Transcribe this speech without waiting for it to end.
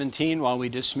17 while we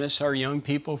dismiss our young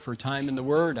people for time in the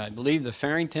Word. I believe the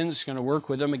Farringtons going to work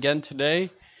with them again today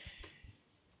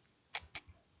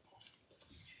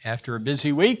after a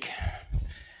busy week.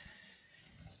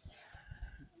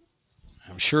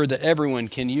 I'm sure that everyone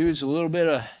can use a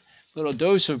little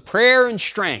dose of prayer and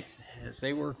strength as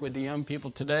they work with the young people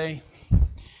today,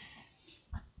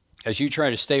 as you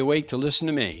try to stay awake to listen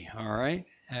to me. All right,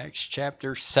 Acts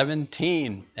chapter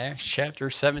 17. Acts chapter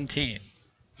 17.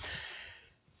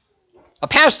 A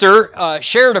pastor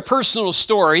shared a personal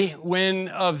story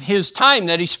of his time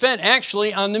that he spent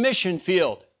actually on the mission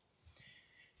field.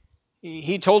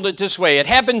 He told it this way: it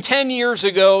happened 10 years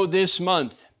ago this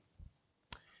month.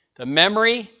 The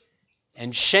memory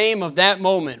and shame of that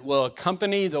moment will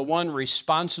accompany the one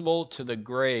responsible to the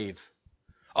grave.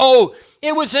 Oh,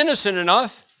 it was innocent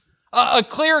enough, a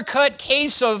clear-cut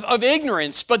case of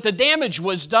ignorance, but the damage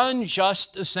was done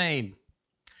just the same.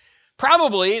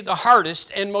 Probably the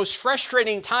hardest and most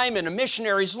frustrating time in a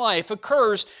missionary's life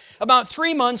occurs about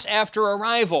 3 months after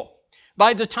arrival.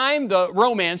 By the time the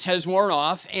romance has worn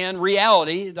off and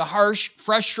reality, the harsh,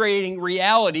 frustrating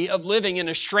reality of living in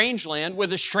a strange land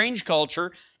with a strange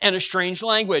culture and a strange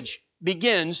language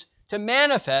begins to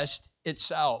manifest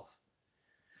itself.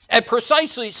 At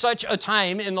precisely such a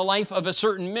time in the life of a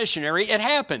certain missionary, it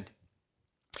happened.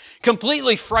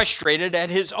 Completely frustrated at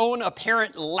his own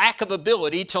apparent lack of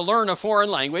ability to learn a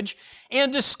foreign language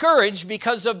and discouraged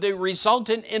because of the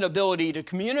resultant inability to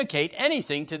communicate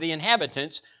anything to the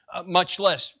inhabitants, much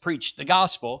less preach the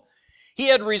gospel, he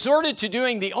had resorted to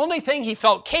doing the only thing he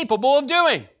felt capable of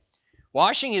doing: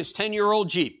 washing his 10-year-old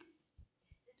Jeep.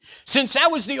 Since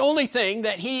that was the only thing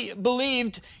that he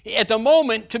believed at the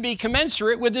moment to be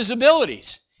commensurate with his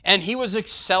abilities, and he was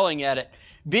excelling at it,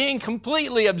 being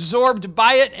completely absorbed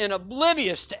by it and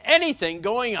oblivious to anything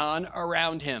going on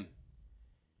around him.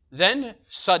 Then,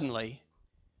 suddenly,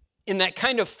 in that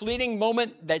kind of fleeting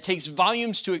moment that takes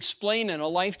volumes to explain and a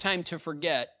lifetime to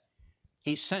forget,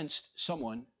 he sensed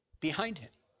someone behind him.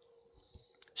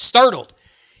 Startled,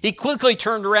 he quickly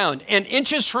turned around, and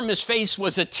inches from his face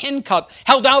was a tin cup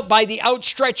held out by the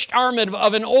outstretched arm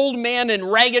of an old man in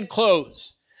ragged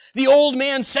clothes. The old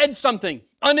man said something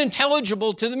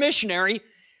unintelligible to the missionary,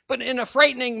 but in a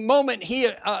frightening moment, he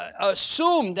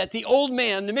assumed that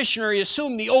the missionary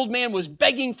assumed the old man was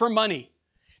begging for money.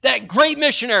 That great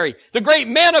missionary, the great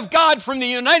man of God from the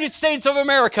United States of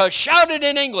America, shouted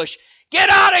in English, "Get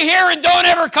out of here and don't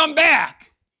ever come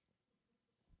back!"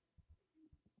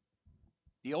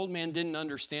 The old man didn't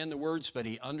understand the words, but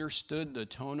he understood the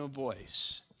tone of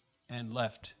voice and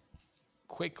left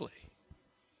quickly.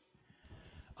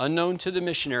 Unknown to the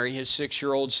missionary, his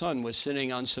 6-year-old son was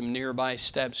sitting on some nearby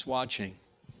steps watching.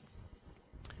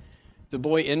 The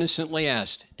boy innocently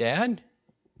asked, "Dad,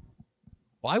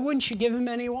 why wouldn't you give him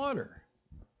any water?"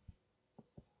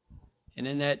 And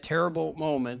in that terrible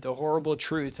moment, the horrible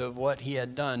truth of what he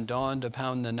had done dawned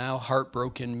upon the now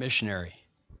heartbroken missionary.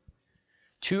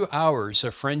 2 hours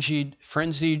of frenzied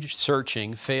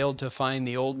searching failed to find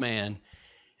the old man.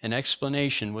 An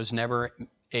explanation was never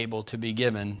able to be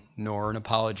given, nor an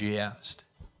apology asked.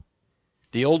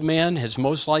 The old man has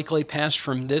most likely passed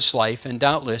from this life and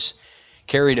doubtless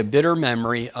carried a bitter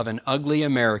memory of an ugly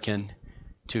American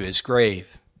to his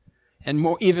grave. And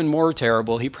even more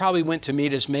terrible, he probably went to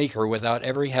meet his Maker without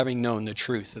ever having known the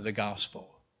truth of the gospel.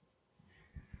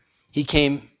 He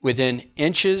came within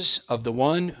inches of the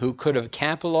one who could have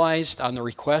capitalized on the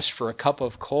request for a cup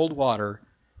of cold water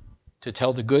to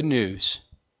tell the good news,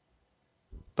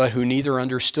 but who neither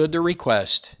understood the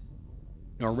request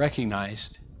nor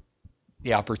recognized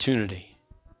the opportunity.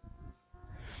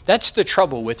 That's the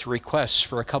trouble with requests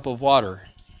for a cup of water.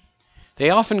 They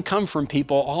often come from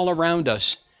people all around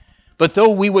us, but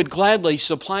though we would gladly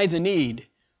supply the need,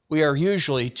 we are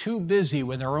usually too busy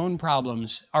with our own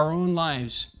problems, our own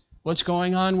lives, what's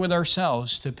going on with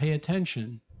ourselves, to pay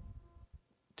attention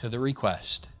to the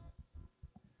request.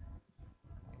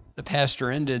 The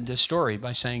pastor ended the story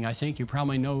by saying, "I think you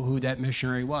probably know who that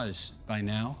missionary was by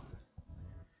now,"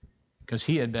 because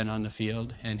he had been on the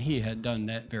field and he had done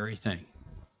that very thing.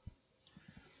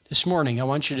 This morning, I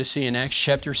want you to see in Acts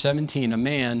chapter 17 a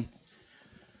man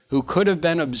who could have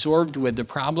been absorbed with the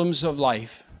problems of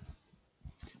life,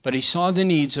 but he saw the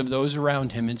needs of those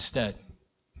around him instead.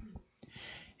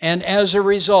 And as a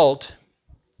result,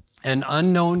 an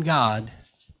unknown God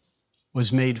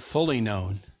was made fully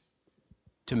known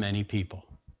to many people.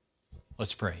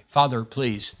 Let's pray. Father,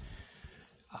 please,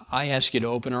 I ask you to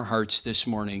open our hearts this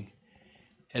morning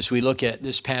as we look at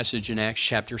this passage in Acts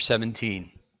chapter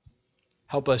 17.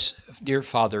 Help us, dear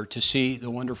Father, to see the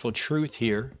wonderful truth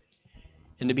here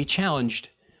and to be challenged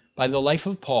by the life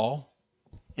of Paul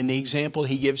in the example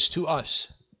he gives to us.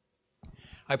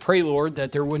 I pray, Lord,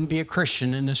 that there wouldn't be a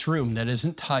Christian in this room that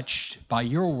isn't touched by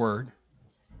your word,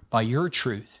 by your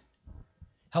truth.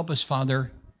 Help us,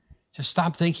 Father, to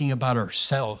stop thinking about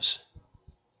ourselves,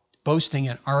 boasting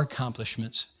in our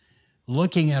accomplishments,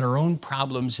 looking at our own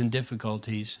problems and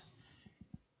difficulties,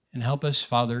 and help us,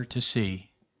 Father, to see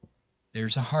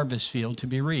there's a harvest field to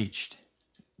be reached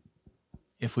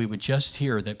if we would just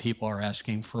hear that people are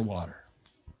asking for water.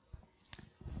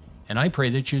 And I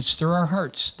pray that you'd stir our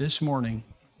hearts this morning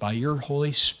by your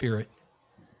Holy Spirit.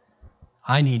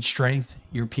 I need strength.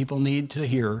 Your people need to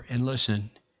hear and listen.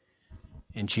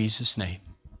 In Jesus' name,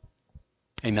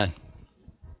 amen.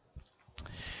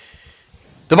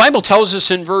 The Bible tells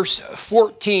us in verse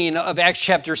 14 of Acts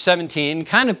chapter 17,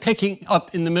 kind of picking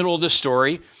up in the middle of the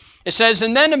story, it says,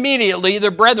 "And then immediately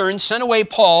the brethren sent away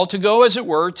Paul to go, as it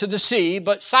were, to the sea,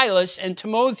 but Silas and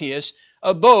Timotheus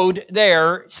abode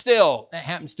there still." That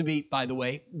happens to be, by the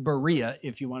way, Berea,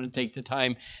 if you want to take the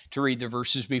time to read the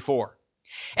verses before.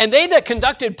 "And they that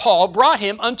conducted Paul brought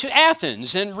him unto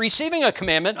Athens, and receiving a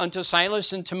commandment unto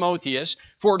Silas and Timotheus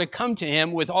for to come to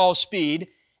him with all speed,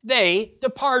 they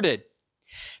departed.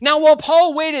 Now while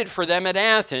Paul waited for them at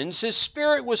Athens, his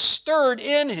spirit was stirred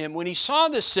in him when he saw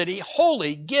the city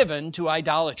wholly given to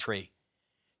idolatry.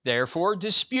 Therefore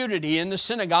disputed he in the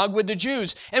synagogue with the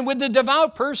Jews, and with the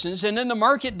devout persons, and in the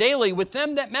market daily with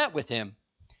them that met with him.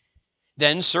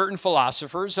 Then certain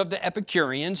philosophers of the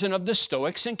Epicureans and of the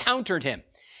Stoics encountered him.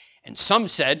 And some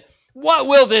said, What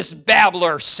will this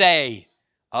babbler say?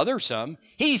 Other some,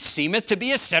 He seemeth to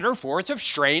be a setter forth of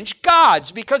strange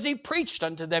gods, because he preached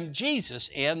unto them Jesus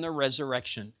and the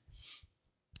resurrection.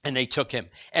 And they took him,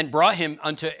 and brought him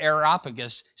unto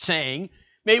Areopagus, saying,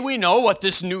 May we know what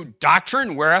this new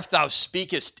doctrine whereof thou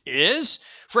speakest is?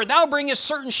 For thou bringest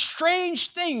certain strange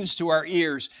things to our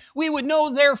ears. We would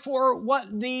know therefore what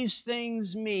these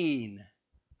things mean.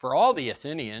 For all the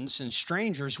Athenians and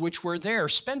strangers which were there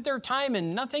spent their time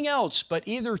in nothing else but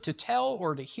either to tell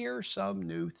or to hear some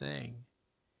new thing.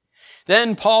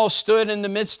 Then Paul stood in the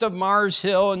midst of Mars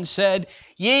Hill and said,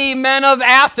 Ye men of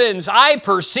Athens, I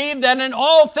perceive that in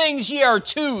all things ye are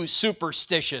too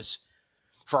superstitious.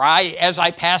 For as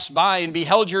I passed by and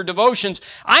beheld your devotions,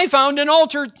 I found an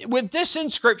altar with this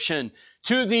inscription,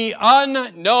 To the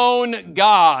unknown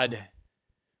God.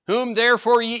 Whom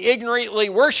therefore ye ignorantly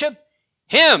worship,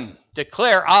 Him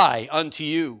declare I unto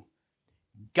you.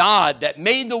 God that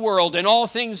made the world and all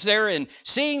things therein,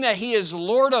 seeing that He is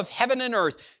Lord of heaven and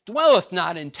earth, dwelleth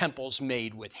not in temples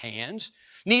made with hands,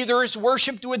 neither is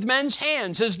worshipped with men's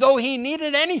hands, as though He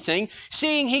needed anything,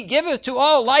 seeing He giveth to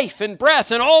all life and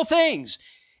breath and all things,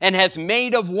 and hath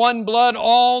made of one blood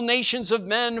all nations of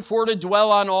men for to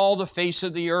dwell on all the face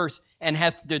of the earth, and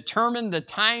hath determined the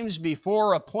times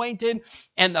before appointed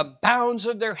and the bounds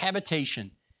of their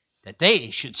habitation, that they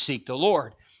should seek the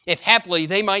Lord, if haply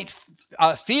they might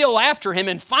feel after Him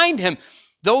and find Him,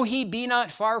 though He be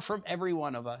not far from every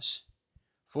one of us.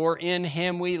 For in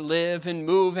Him we live and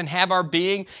move and have our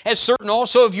being, as certain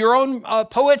also of your own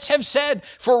poets have said,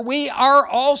 for we are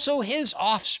also His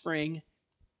offspring.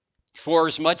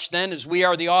 Forasmuch then as we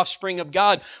are the offspring of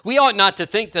God, we ought not to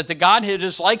think that the Godhead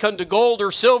is like unto gold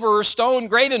or silver or stone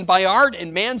graven by art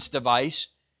and man's device.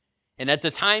 And at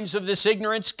the times of this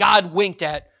ignorance God winked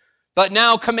at, but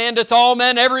now commandeth all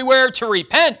men everywhere to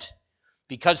repent,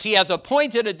 because He hath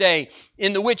appointed a day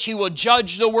in the which He will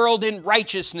judge the world in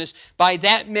righteousness by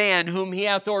that man whom He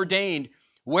hath ordained,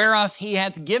 whereof He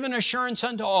hath given assurance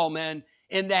unto all men,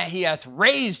 in that He hath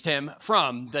raised Him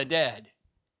from the dead.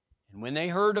 And when they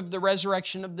heard of the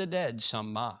resurrection of the dead,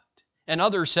 some mocked. And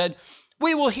others said,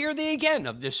 We will hear thee again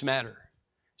of this matter.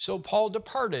 So Paul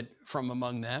departed from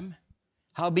among them.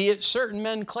 Howbeit certain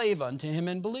men clave unto him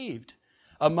and believed,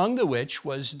 among the which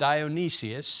was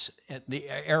Dionysius the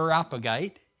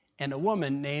Areopagite, and a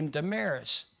woman named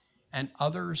Damaris, and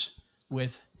others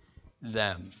with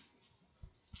them.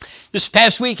 This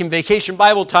past week in Vacation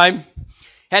Bible Time,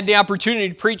 had the opportunity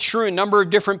to preach through a number of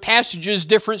different passages,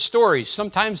 different stories.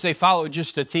 Sometimes they follow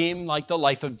just a theme, like the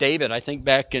life of David. I think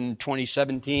back in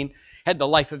 2017, had the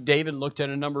life of David, looked at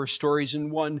a number of stories in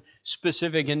one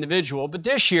specific individual. But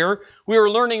this year, we were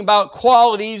learning about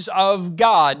qualities of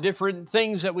God, different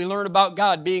things that we learn about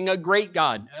God being a great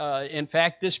God. In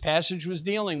fact, this passage was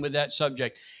dealing with that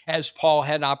subject, as Paul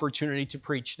had opportunity to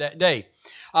preach that day.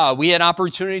 We had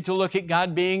opportunity to look at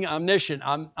God being omniscient,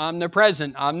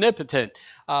 omnipresent, omnipotent,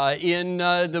 in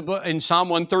Psalm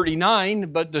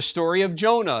 139, but the story of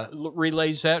Jonah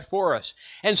relays that for us.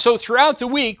 And so throughout the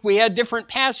week, we had different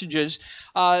passages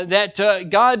that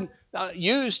God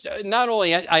used not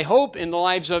only, I hope, in the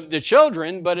lives of the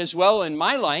children, but as well in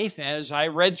my life as I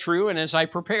read through and as I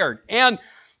prepared. And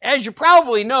as you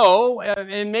probably know,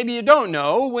 and maybe you don't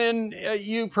know, when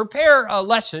you prepare a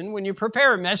lesson, when you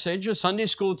prepare a message, a Sunday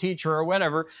school teacher or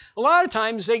whatever, a lot of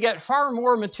times they get far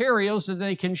more materials that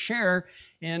they can share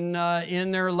in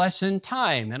their lesson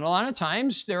time. And a lot of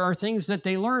times there are things that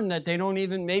they learn that they don't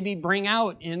even maybe bring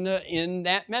out in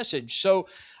that message. So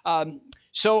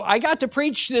I got to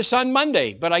preach this on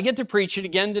Monday, but I get to preach it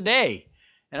again today.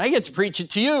 And I get to preach it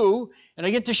to you, and I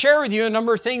get to share with you a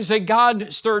number of things that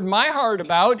God stirred my heart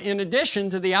about, in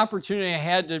addition to the opportunity I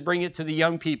had to bring it to the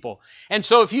young people. And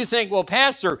so if you think, well,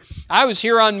 Pastor, I was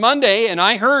here on Monday, and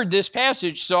I heard this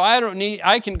passage, so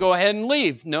I can go ahead and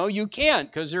leave. No, you can't,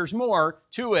 because there's more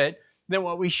to it than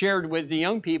what we shared with the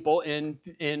young people in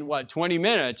 20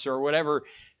 minutes or whatever.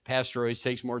 Pastor always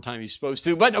takes more time he's supposed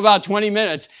to, but about 20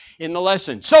 minutes in the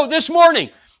lesson. So this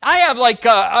morning, I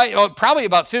have probably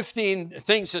about 15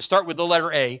 things that start with the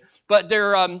letter A, but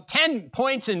there are 10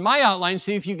 points in my outline.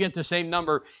 See if you get the same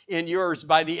number in yours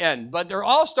by the end. But they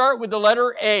all start with the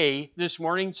letter A this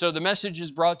morning, so the message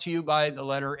is brought to you by the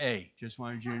letter A. Just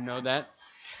wanted you to know that.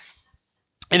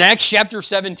 In Acts chapter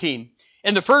 17,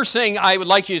 and the first thing I would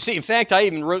like you to see, in fact, I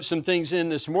even wrote some things in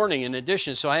this morning in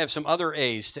addition, so I have some other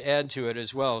A's to add to it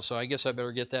as well. So I guess I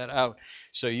better get that out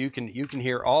so you can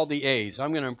hear all the A's.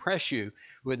 I'm going to impress you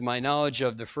with my knowledge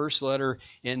of the first letter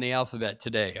in the alphabet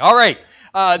today. All right,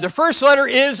 the first letter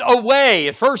is away.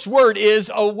 The first word is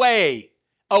away.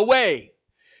 Away.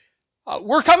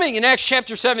 We're coming in Acts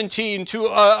chapter 17 to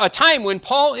a time when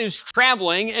Paul is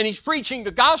traveling and he's preaching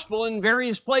the gospel in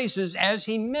various places as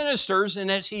he ministers and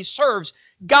as he serves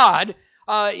God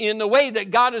in the way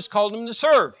that God has called him to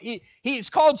serve. He's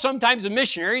called sometimes a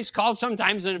missionary, he's called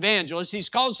sometimes an evangelist, he's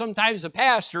called sometimes a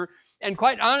pastor, and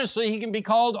quite honestly, he can be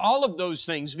called all of those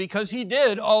things because he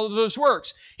did all of those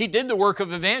works. He did the work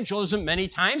of evangelism many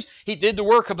times. He did the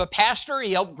work of a pastor.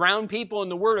 He helped ground people in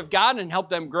the Word of God and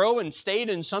helped them grow and stayed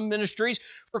in some ministries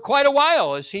for quite a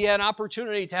while as he had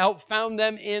opportunity to help found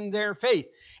them in their faith.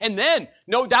 And then,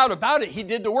 no doubt about it, he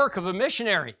did the work of a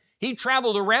missionary. He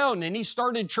traveled around and he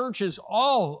started churches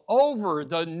all over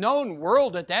the known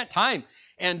world at that time.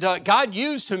 And God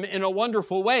used him in a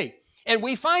wonderful way. And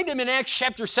we find him in Acts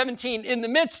chapter 17 in the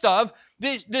midst of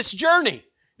this journey,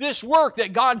 this work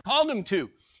that God called him to.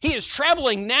 He is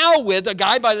traveling now with a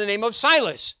guy by the name of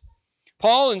Silas.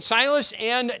 Paul and Silas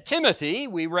and Timothy,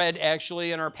 we read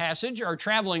actually in our passage, are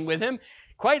traveling with him.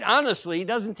 Quite honestly, he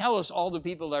doesn't tell us all the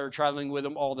people that are traveling with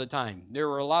him all the time. There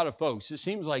were a lot of folks. It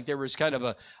seems like there was kind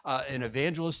of an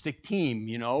evangelistic team,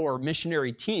 or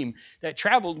missionary team that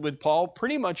traveled with Paul.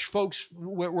 Pretty much folks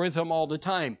were with him all the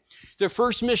time. The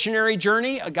first missionary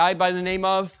journey, a guy by the name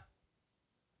of,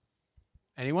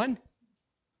 anyone?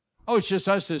 Oh, it's just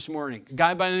us this morning. A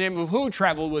guy by the name of who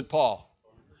traveled with Paul?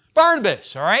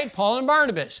 Barnabas, all right? Paul and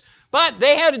Barnabas. But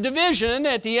they had a division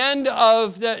at the end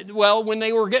of when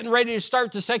they were getting ready to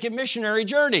start the second missionary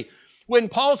journey. When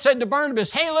Paul said to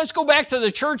Barnabas, hey, let's go back to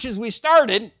the churches we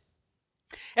started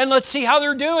and let's see how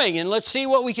they're doing and let's see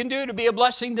what we can do to be a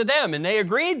blessing to them. And they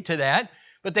agreed to that,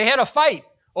 but they had a fight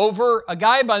over a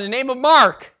guy by the name of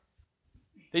Mark.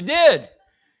 They did.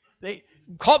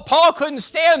 Paul couldn't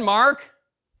stand Mark.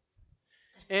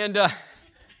 And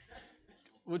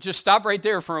we'll just stop right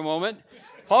there for a moment.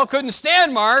 Paul couldn't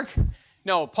stand Mark.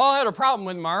 No, Paul had a problem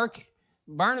with Mark.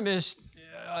 Barnabas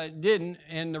didn't,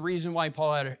 and the reason why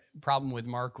Paul had a problem with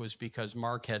Mark was because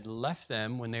Mark had left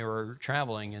them when they were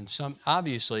traveling, and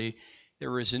obviously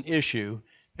there was an issue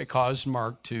that caused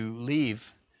Mark to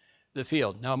leave the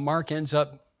field. Now, Mark ends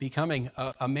up becoming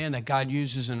a man that God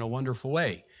uses in a wonderful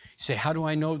way. You say, how do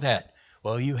I know that?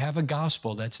 Well, you have a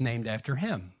gospel that's named after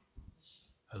him.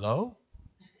 Hello?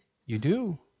 You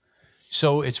do.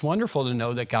 So it's wonderful to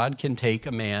know that God can take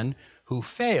a man who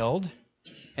failed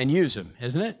and use him,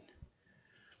 isn't it?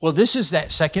 Well, this is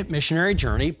that second missionary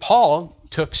journey. Paul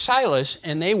took Silas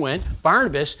and they went.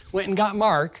 Barnabas went and got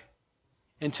Mark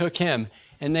and took him.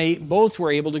 And they both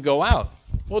were able to go out.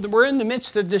 Well, we're in the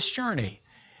midst of this journey.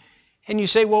 And you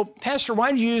say, well, Pastor,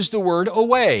 why did you use the word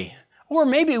away? Or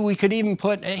maybe we could even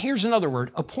put, here's another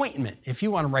word, appointment. If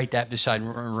you want to write that beside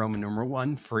Roman numeral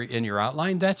 1 in your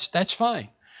outline, that's fine.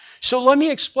 So let me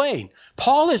explain.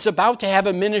 Paul is about to have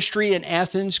a ministry in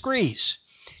Athens, Greece.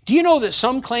 Do you know that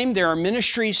some claim there are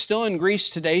ministries still in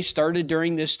Greece today started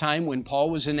during this time when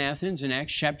Paul was in Athens in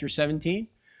Acts chapter 17?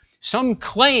 Some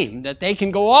claim that they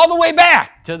can go all the way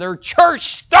back to their church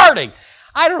starting.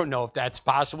 I don't know if that's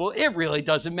possible. It really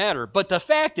doesn't matter. But the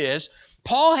fact is,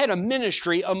 Paul had a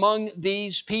ministry among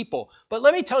these people. But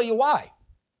let me tell you why.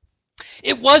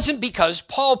 It wasn't because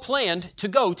Paul planned to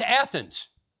go to Athens.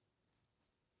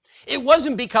 It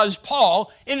wasn't because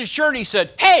Paul, in his journey,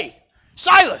 said, "Hey,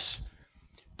 Silas,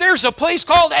 there's a place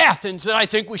called Athens that I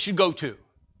think we should go to."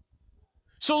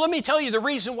 So let me tell you the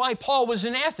reason why Paul was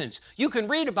in Athens. You can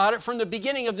read about it from the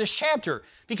beginning of this chapter.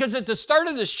 Because at the start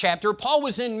of this chapter, Paul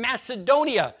was in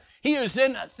Macedonia. He was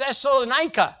in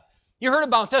Thessalonica. You heard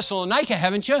about Thessalonica,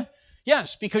 haven't you?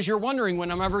 Yes, because you're wondering when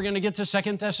I'm ever going to get to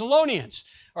 2 Thessalonians.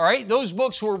 All right, those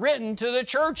books were written to the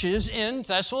churches in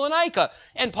Thessalonica.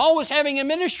 And Paul was having a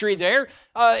ministry there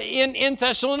in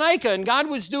Thessalonica. And God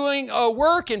was doing a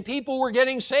work and people were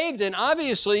getting saved. And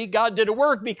obviously, God did a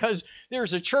work because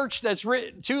there's a church that's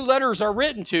written, 2 letters are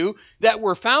written to that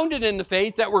were founded in the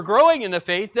faith, that were growing in the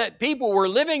faith, that people were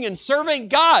living and serving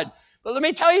God. But let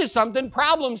me tell you something,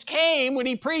 problems came when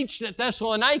he preached at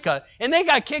Thessalonica, and they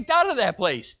got kicked out of that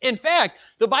place. In fact,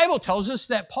 the Bible tells us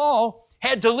that Paul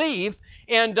had to leave,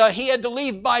 and he had to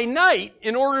leave by night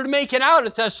in order to make it out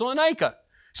of Thessalonica.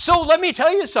 So let me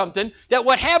tell you something, that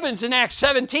what happens in Acts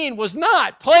 17 was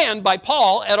not planned by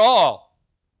Paul at all.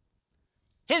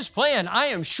 His plan, I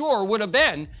am sure, would have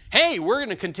been, hey, we're going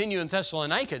to continue in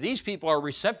Thessalonica. These people are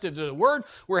receptive to the word.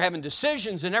 We're having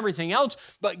decisions and everything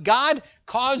else. But God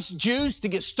caused Jews to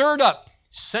get stirred up,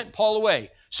 sent Paul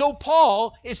away. So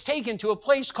Paul is taken to a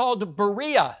place called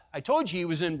Berea. I told you he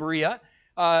was in Berea.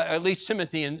 At least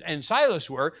Timothy and Silas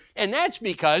were. And that's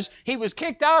because he was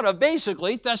kicked out of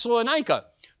basically Thessalonica.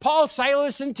 Paul,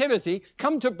 Silas, and Timothy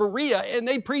come to Berea and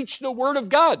they preach the word of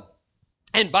God.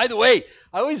 And by the way,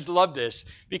 I always love this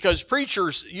because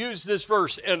preachers use this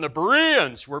verse, and the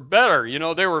Bereans were better. You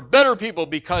know, they were better people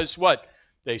because what?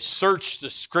 They searched the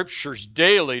scriptures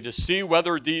daily to see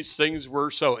whether these things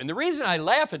were so. And the reason I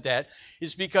laugh at that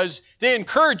is because they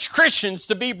encouraged Christians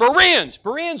to be Bereans.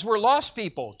 Bereans were lost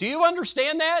people. Do you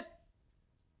understand that?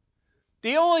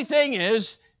 The only thing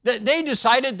is that they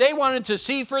decided they wanted to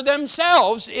see for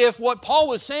themselves if what Paul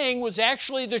was saying was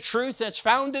actually the truth that's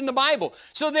found in the Bible.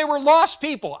 So they were lost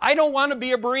people. I don't want to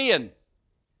be a Berean.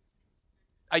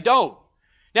 I don't.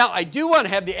 Now, I do want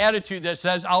to have the attitude that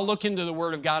says, I'll look into the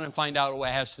Word of God and find out what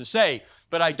it has to say.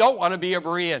 But I don't want to be a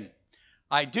Berean.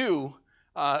 I do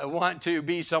want to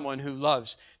be someone who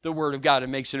loves the Word of God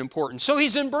and makes it important. So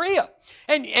he's in Berea.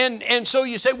 And so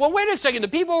you say, well, wait a second, the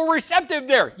people were receptive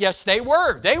there. Yes, they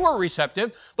were. They were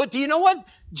receptive. But do you know what?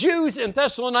 Jews in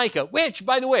Thessalonica, which,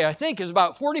 by the way, I think is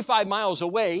about 45 miles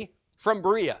away from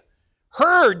Berea,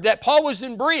 heard that Paul was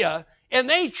in Berea, and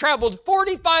they traveled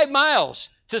 45 miles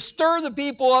to stir the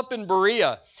people up in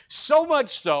Berea. So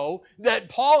much so that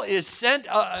Paul is sent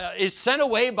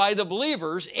away by the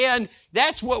believers. And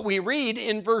that's what we read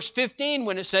in verse 15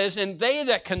 when it says, and they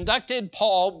that conducted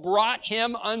Paul brought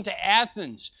him unto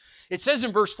Athens. It says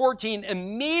in verse 14,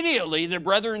 immediately the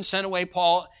brethren sent away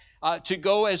Paul to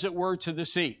go, as it were, to the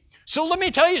sea. So let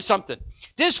me tell you something.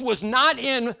 This was not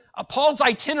in Paul's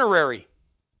itinerary.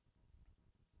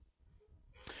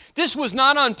 This was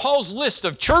not on Paul's list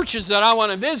of churches that I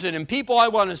want to visit and people I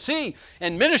want to see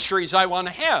and ministries I want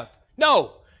to have.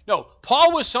 No.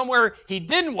 Paul was somewhere he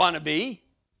didn't want to be,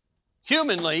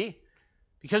 humanly,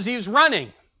 because he was running.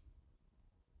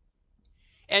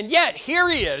 And yet, here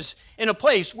he is in a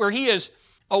place where he is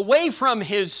away from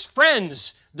his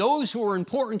friends, those who were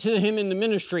important to him in the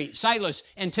ministry, Silas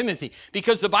and Timothy.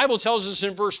 Because the Bible tells us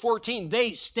in verse 14,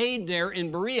 they stayed there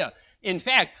in Berea. In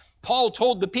fact, Paul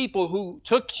told the people who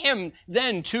took him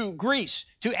then to Greece,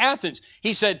 to Athens,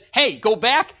 he said, hey, go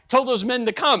back, tell those men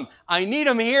to come. I need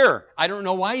them here. I don't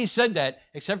know why he said that,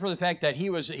 except for the fact that he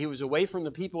was away from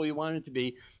the people he wanted to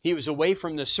be. He was away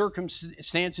from the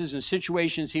circumstances and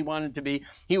situations he wanted to be.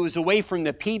 He was away from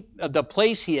the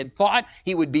place he had thought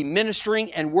he would be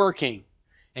ministering and working.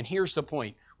 And here's the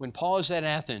point. When Paul is at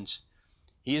Athens,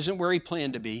 he isn't where he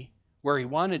planned to be, where he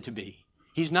wanted to be.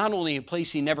 He's not only in a place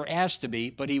he never asked to be,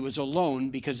 but he was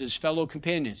alone because his fellow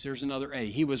companions, there's another A,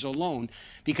 he was alone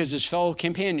because his fellow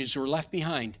companions were left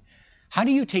behind. How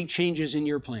do you take changes in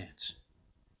your plans?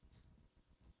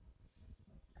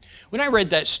 When I read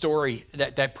that story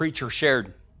that preacher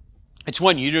shared, it's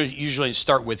one you usually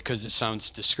start with because it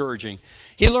sounds discouraging.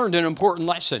 He learned an important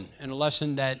lesson, and a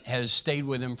lesson that has stayed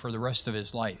with him for the rest of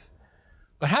his life.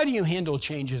 But how do you handle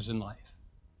changes in life?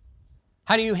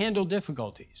 How do you handle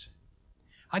difficulties?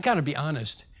 I got to be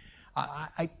honest,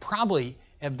 I probably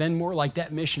have been more like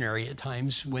that missionary at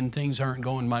times when things aren't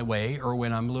going my way or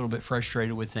when I'm a little bit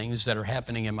frustrated with things that are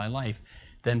happening in my life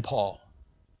than Paul.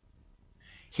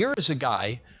 Here is a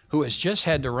guy who has just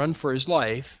had to run for his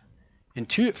life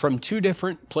from two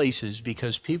different places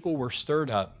because people were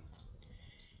stirred up.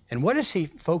 And what is he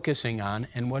focusing on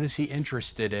and what is he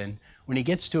interested in when he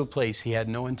gets to a place he had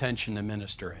no intention to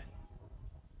minister in?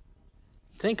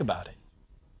 Think about it.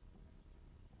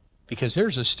 Because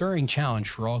there's a stirring challenge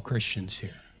for all Christians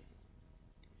here.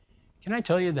 Can I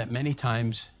tell you that many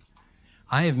times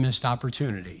I have missed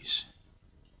opportunities?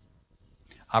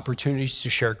 Opportunities to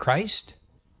share Christ,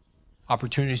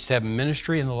 opportunities to have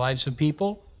ministry in the lives of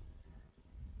people,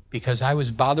 because I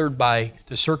was bothered by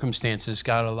the circumstances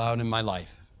God allowed in my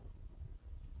life.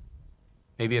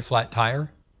 Maybe a flat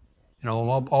tire,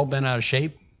 all bent out of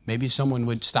shape. Maybe someone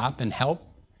would stop and help.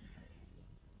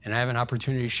 And I have an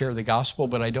opportunity to share the gospel,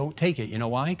 but I don't take it. You know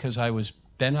why? Because I was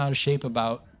bent out of shape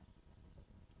about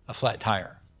a flat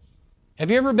tire.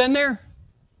 Have you ever been there?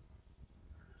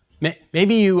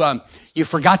 Maybe you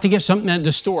forgot to get something at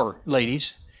the store,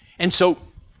 ladies. And so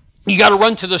you got to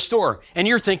run to the store. And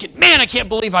you're thinking, man, I can't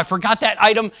believe I forgot that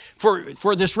item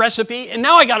for this recipe. And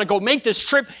now I got to go make this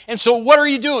trip. And so what are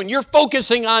you doing? You're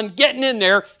focusing on getting in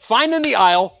there, finding the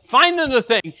aisle, finding the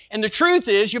thing. And the truth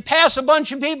is, you pass a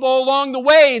bunch of people along the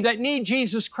way that need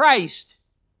Jesus Christ.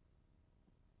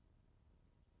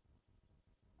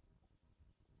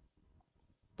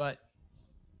 But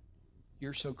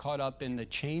you're so caught up in the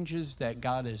changes that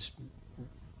God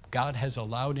has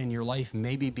allowed in your life,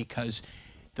 maybe because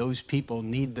those people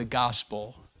need the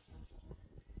gospel,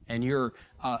 and you're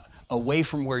away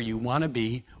from where you want to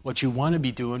be, what you want to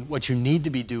be doing, what you need to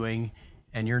be doing,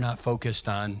 and you're not focused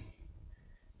on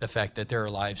the fact that there are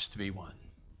lives to be won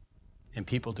and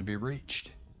people to be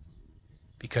reached.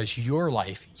 Because your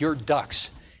life, your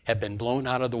ducks have been blown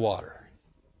out of the water.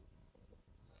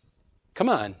 Come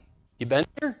on, you been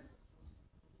there?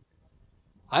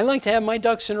 I like to have my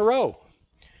ducks in a row,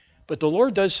 but the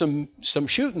Lord does some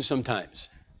shooting sometimes.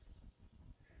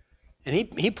 And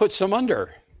he puts some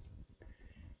under.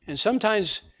 And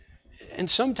sometimes,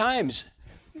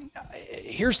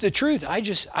 here's the truth.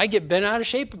 I get bent out of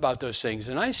shape about those things.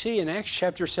 And I see in Acts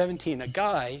chapter 17 a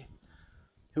guy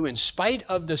who, in spite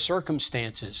of the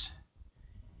circumstances,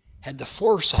 had the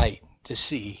foresight to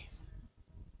see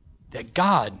that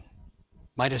God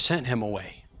might have sent him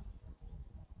away.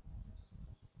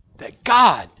 That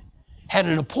God had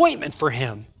an appointment for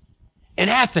him in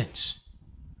Athens.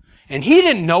 And he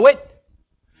didn't know it.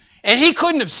 And he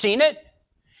couldn't have seen it.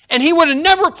 And he would have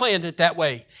never planned it that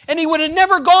way. And he would have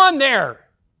never gone there.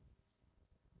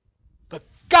 But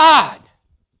God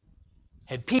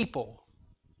had people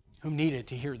who needed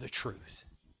to hear the truth.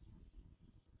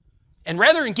 And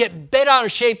rather than get bent out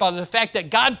of shape on the fact that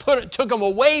God took him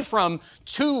away from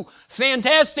two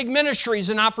fantastic ministries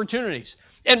and opportunities,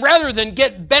 and rather than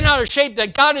get bent out of shape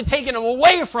that God had taken him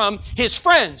away from his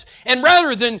friends, and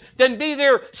rather than be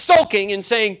there sulking and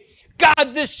saying,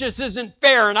 God, this just isn't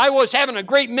fair, and I was having a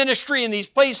great ministry in these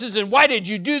places, and why did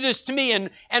you do this to me,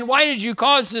 and why did you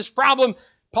cause this problem?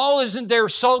 Paul isn't there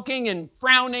sulking and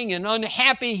frowning and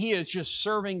unhappy. He is just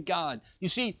serving God. You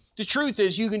see, the truth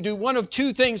is you can do one of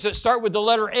two things that start with the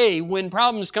letter A when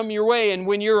problems come your way, and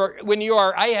when you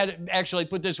are, I had it actually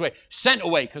put this way, sent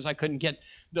away, because I couldn't get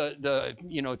the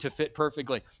to fit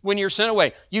perfectly. When you're sent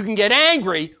away, you can get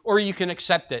angry or you can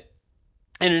accept it.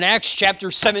 And in Acts chapter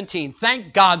 17,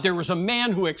 thank God there was a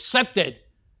man who accepted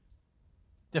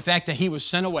the fact that he was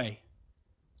sent away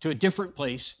to a different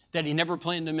place that he never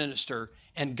planned to minister,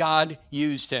 and God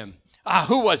used him.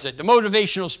 Who was it? The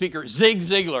motivational speaker, Zig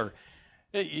Ziglar.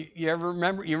 You ever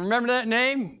remember? You remember that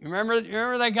name? You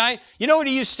remember that guy? You know what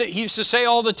he used to say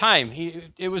all the time?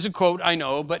 It was a quote, I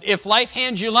know, but if life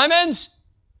hands you lemons,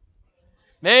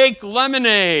 make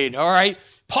lemonade. All right.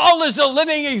 Paul is a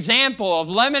living example of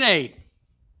lemonade.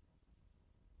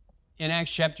 In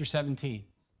Acts chapter 17,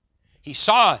 he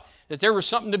saw that there was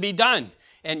something to be done.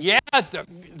 And yeah,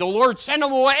 the Lord sent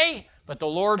him away, but the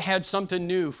Lord had something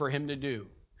new for him to do.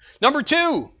 Number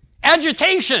 2,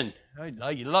 agitation.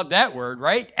 You love that word,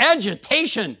 right?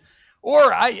 Agitation.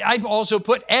 Or I've also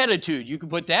put attitude. You can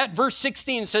put that. Verse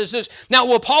 16 says this. Now,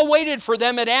 while Paul waited for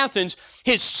them at Athens,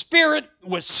 his spirit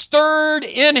was stirred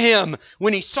in him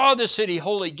when he saw the city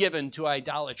wholly given to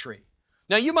idolatry.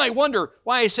 Now, you might wonder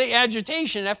why I say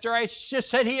agitation after I just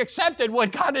said he accepted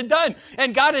what God had done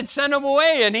and God had sent him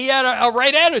away and he had a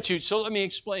right attitude. So let me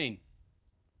explain.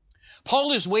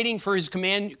 Paul is waiting for his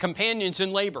companions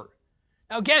in labor.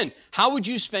 Now, again, how would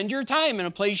you spend your time in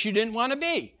a place you didn't want to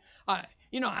be? I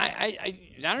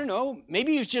don't know.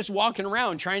 Maybe he was just walking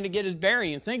around trying to get his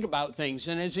bearing and think about things.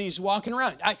 And as he's walking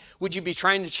around, would you be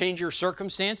trying to change your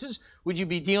circumstances? Would you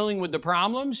be dealing with the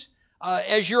problems?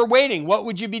 As you're waiting, what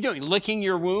would you be doing? Licking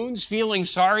your wounds, feeling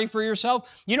sorry for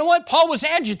yourself? You know what? Paul was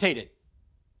agitated.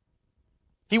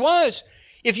 He was.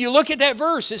 If you look at that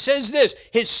verse, it says this,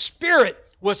 his spirit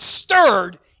was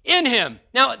stirred in him.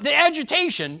 Now, the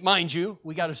agitation, mind you,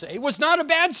 we got to say, was not a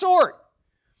bad sort.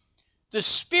 The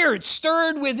Spirit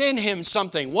stirred within him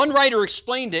something. One writer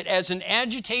explained it as an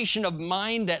agitation of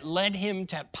mind that led him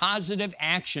to positive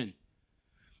action.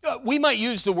 We might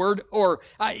use the word, or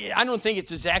I don't think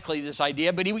it's exactly this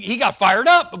idea, but he got fired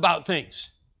up about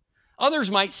things.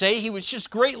 Others might say he was just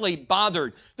greatly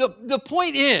bothered. The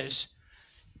point is,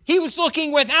 he was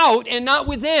looking without and not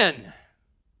within.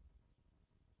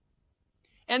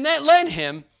 And that led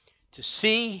him to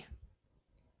see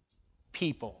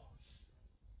people.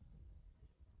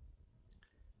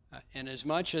 And as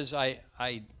much as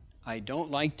I don't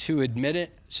like to admit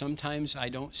it, sometimes I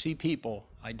don't see people.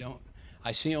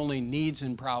 I see only needs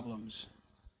and problems.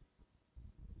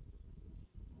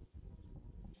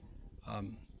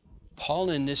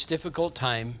 Paul, in this difficult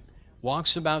time,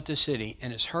 walks about the city,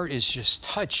 and his heart is just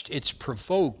touched. It's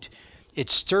provoked.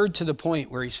 It's stirred to the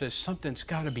point where he says, something's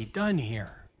got to be done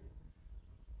here.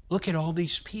 Look at all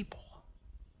these people.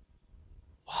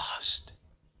 Lost.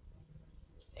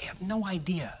 They have no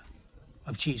idea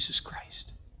of Jesus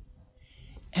Christ.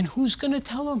 And who's going to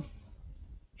tell them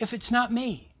if it's not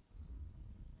me?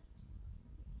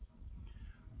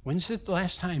 When's the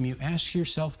last time you asked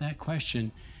yourself that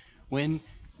question when,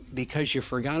 because you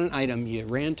forgot an item, you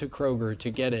ran to Kroger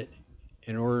to get it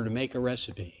in order to make a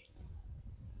recipe?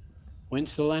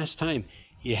 When's the last time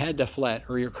you had the flat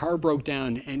or your car broke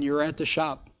down and you're at the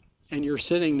shop and you're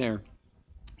sitting there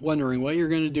wondering what you're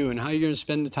going to do and how you're going to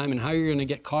spend the time and how you're going to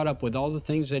get caught up with all the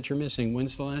things that you're missing?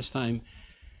 When's the last time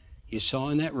you saw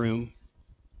in that room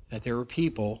that there were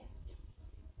people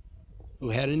who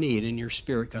had a need and your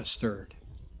spirit got stirred?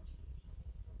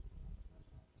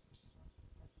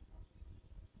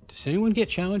 Does anyone get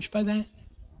challenged by that?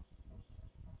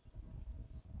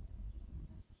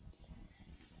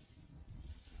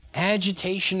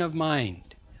 Agitation of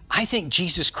mind. I think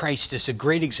Jesus Christ is a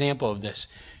great example of this.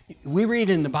 We read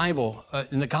in the Bible,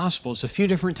 in the Gospels, a few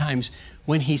different times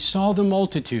when he saw the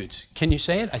multitudes. Can you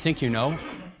say it? I think you know.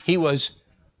 He was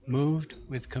moved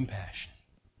with compassion.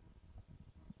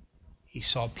 He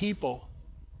saw people.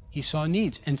 He saw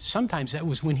needs. And sometimes that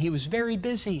was when he was very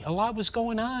busy. A lot was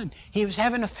going on. He was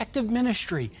having effective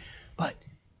ministry. But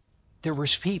there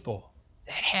was people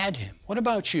that had him. What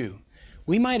about you?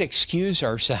 We might excuse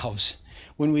ourselves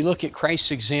when we look at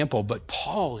Christ's example, but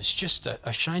Paul is just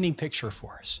a shining picture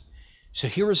for us. So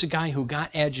here is a guy who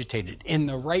got agitated in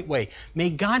the right way.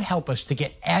 May God help us to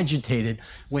get agitated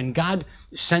when God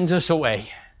sends us away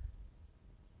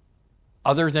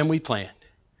other than we planned.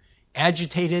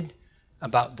 Agitated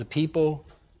about the people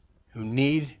who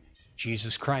need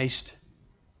Jesus Christ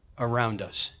around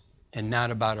us and not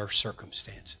about our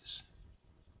circumstances.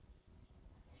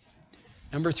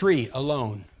 Number 3,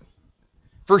 alone.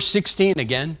 Verse 16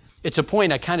 again. It's a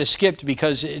point I kind of skipped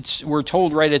because we're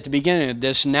told right at the beginning of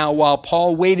this, now while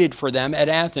Paul waited for them at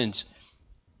Athens.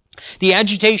 The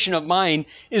agitation of mind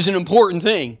is an important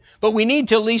thing, but we need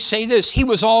to at least say this, he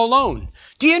was all alone.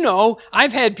 Do you know,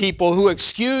 I've had people who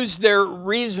excuse their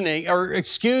reasoning or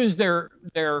excuse their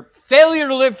failure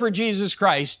to live for Jesus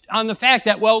Christ on the fact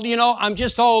that, well, you know, I'm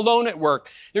just all alone at work.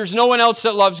 There's no one else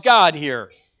that loves God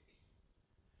here.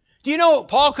 Do you know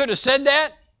Paul could have said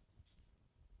that?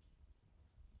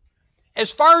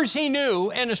 As far as he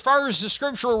knew, and as far as the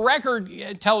scriptural record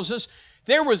tells us,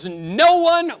 there was no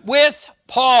one with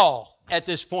Paul at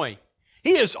this point.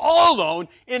 He is all alone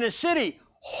in a city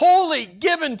wholly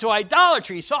given to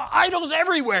idolatry. He saw idols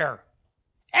everywhere.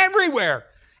 Everywhere.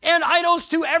 And idols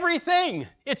to everything.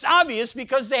 It's obvious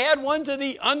because they had one to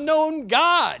the unknown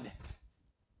God.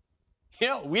 You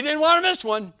know, we didn't want to miss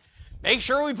one. Make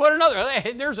sure we put another.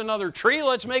 Hey, there's another tree.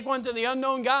 Let's make one to the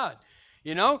unknown God.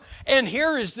 You know, and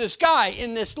here is this guy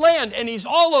in this land, and he's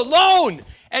all alone.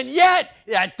 And yet,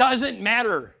 that doesn't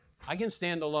matter. I can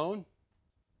stand alone,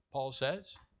 Paul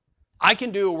says. I can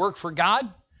do a work for God.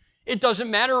 It doesn't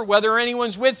matter whether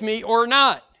anyone's with me or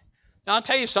not. Now, I'll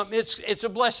tell you something. It's a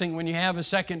blessing when you have a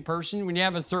second person, when you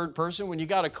have a third person, when you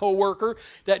got a coworker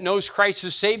that knows Christ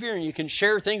as Savior and you can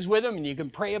share things with them and you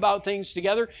can pray about things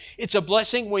together. It's a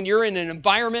blessing when you're in an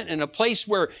environment and a place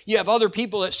where you have other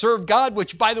people that serve God,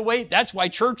 which, by the way, that's why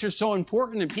church is so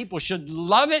important and people should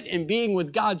love it and being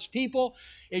with God's people.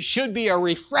 It should be a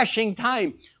refreshing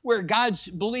time where God's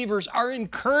believers are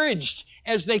encouraged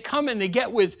as they come and they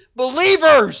get with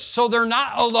believers so they're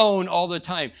not alone all the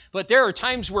time. But there are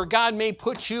times where God may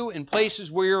put you in places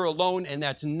where you're alone, and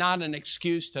that's not an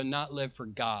excuse to not live for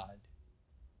God.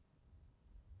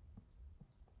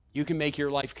 You can make your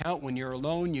life count when you're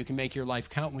alone. You can make your life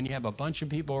count when you have a bunch of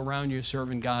people around you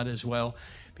serving God as well,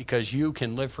 because you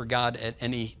can live for God at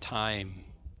any time.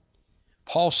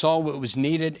 Paul saw what was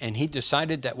needed, and he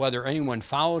decided that whether anyone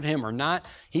followed him or not,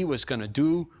 he was going to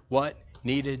do what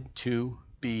needed to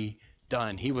be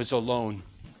done. He was alone,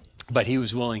 but he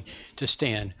was willing to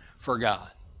stand for God.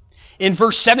 In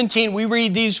verse 17, we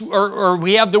read these, or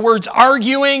we have the words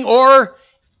arguing or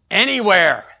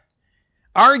anywhere.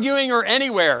 Arguing or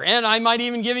anywhere. And I might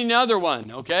even give you another one,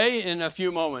 okay, in a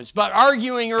few moments. But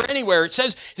arguing or anywhere. It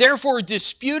says, therefore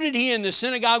disputed he in the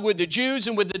synagogue with the Jews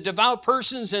and with the devout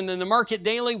persons, and in the market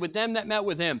daily with them that met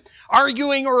with him.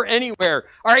 Arguing or anywhere.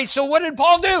 All right, so what did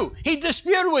Paul do? He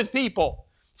disputed with people.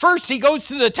 First, he goes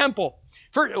to the temple.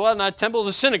 Not temple,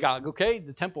 the synagogue, okay?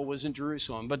 The temple was in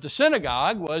Jerusalem. But the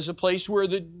synagogue was a place where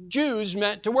the Jews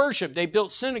met to worship. They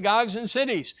built synagogues in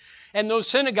cities. And those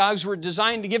synagogues were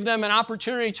designed to give them an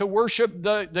opportunity to worship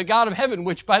the God of heaven,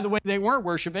 which, by the way, they weren't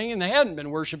worshiping, and they hadn't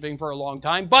been worshiping for a long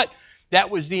time. But that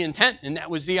was the intent, and that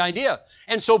was the idea.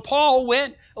 And so Paul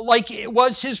went like it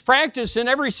was his practice in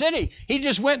every city. He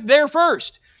just went there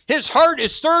first. His heart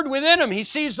is stirred within him. He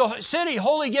sees the city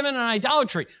wholly given in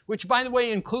idolatry, which, by the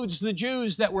way, includes the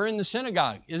Jews that were in the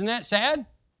synagogue. Isn't that sad?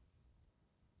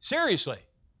 Seriously.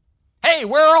 Hey,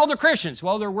 where are all the Christians?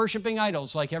 Well, they're worshiping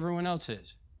idols like everyone else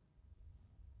is.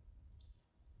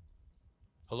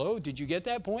 Hello, did you get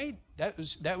that point? That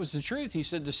was the truth. He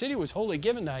said the city was wholly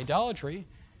given to idolatry.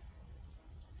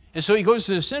 And so he goes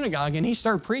to the synagogue and he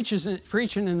starts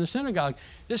preaching in the synagogue.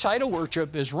 This idol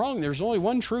worship is wrong. There's only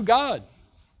one true God.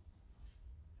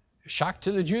 Shock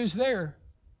to the Jews there.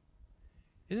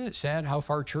 Isn't it sad how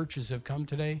far churches have come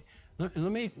today? Let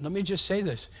me just say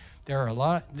this. There are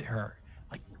like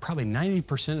probably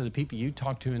 90% of the people you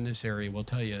talk to in this area will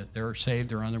tell you they're saved,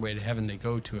 they're on their way to heaven, they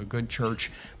go to a good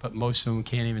church, but most of them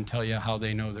can't even tell you how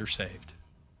they know they're saved.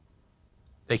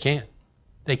 They can't.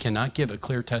 They cannot give a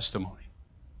clear testimony.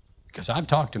 Because I've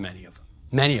talked to many of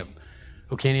them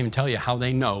who can't even tell you how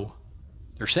they know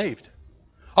they're saved.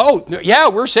 Oh, yeah,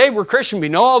 we're saved, we're Christian, we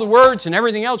know all the words and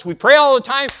everything else, we pray all the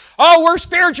time. Oh, we're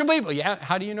spiritual people. Yeah,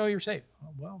 how do you know you're saved? Oh,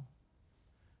 well.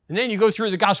 And then you go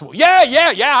through the gospel.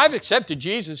 Yeah, I've accepted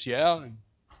Jesus, yeah.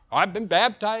 I've been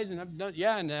baptized, and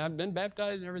I've been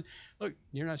baptized and everything. Look,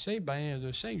 you're not saved by any of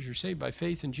those things. You're saved by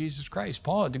faith in Jesus Christ.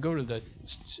 Paul had to go to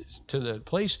the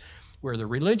place where the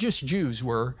religious Jews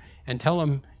were and tell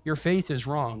them, your faith is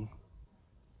wrong.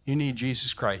 You need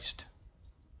Jesus Christ.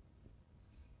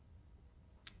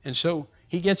 And so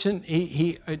he gets in,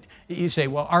 you say,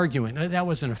 well, arguing. That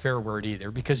wasn't a fair word either,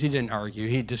 because he didn't argue.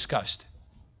 He discussed.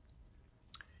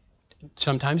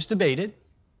 Sometimes debated.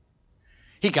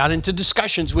 He got into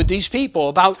discussions with these people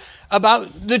about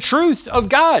the truth of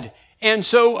God. And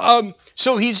so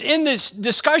he's in this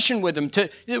discussion with them.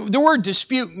 The word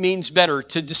dispute means better,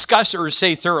 to discuss or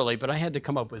say thoroughly, but I had to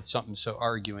come up with something so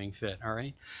arguing fit, all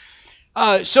right?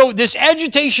 So this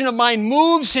agitation of mind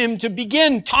moves him to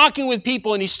begin talking with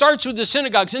people, and he starts with the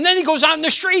synagogues, and then he goes out in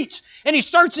the streets, and he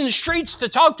starts in the streets to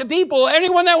talk to people,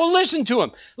 anyone that will listen to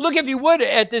him. Look, if you would,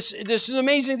 at this is an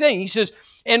amazing thing. He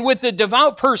says, and with the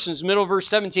devout persons, middle of verse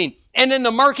 17, and in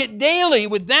the market daily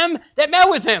with them that met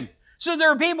with him. So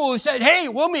there are people who said, hey,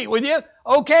 we'll meet with you.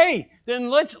 Okay, then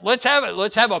let's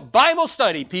have a Bible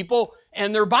study, people.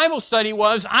 And their Bible study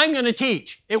was, I'm going to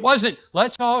teach. It wasn't,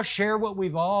 let's all share what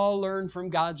we've all learned from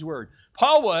God's Word.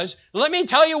 Paul was, let me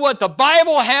tell you what the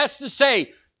Bible has to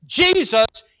say. Jesus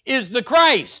is the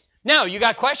Christ. Now, you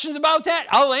got questions about that?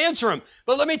 I'll answer them.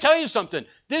 But let me tell you something.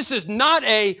 This is not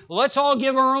let's all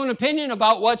give our own opinion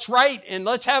about what's right, and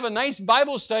let's have a nice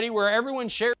Bible study where everyone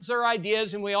shares their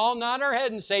ideas and we all nod our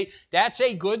head and say, that's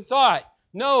a good thought.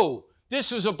 No, this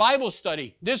was a Bible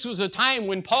study. This was a time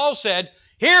when Paul said,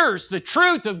 here's the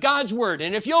truth of God's Word,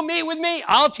 and if you'll meet with me,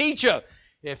 I'll teach you.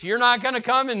 If you're not going to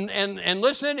come and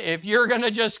listen, if you're going to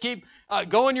just keep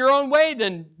going your own way,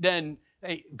 then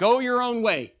hey, go your own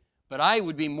way. But I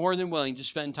would be more than willing to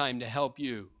spend time to help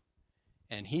you.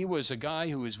 And he was a guy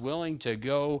who was willing to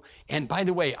go. And by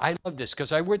the way, I love this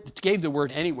because I gave the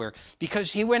word anywhere,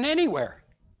 because he went anywhere.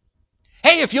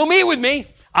 Hey, if you'll meet with me,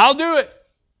 I'll do it.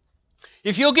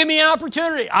 If you'll give me an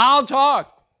opportunity, I'll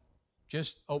talk.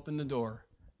 Just open the door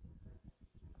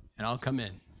and I'll come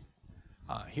in.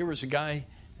 Here was a guy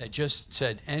that just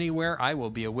said, anywhere, I will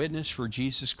be a witness for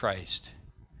Jesus Christ.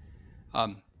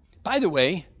 By the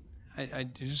way, I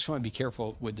just want to be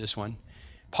careful with this one.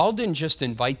 Paul didn't just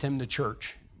invite them to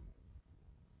church,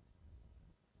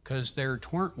 because there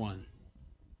weren't one.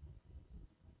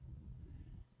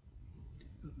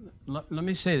 Let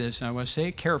me say this, and I want to say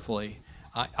it carefully.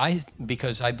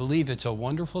 Because I believe it's a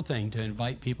wonderful thing to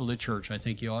invite people to church. I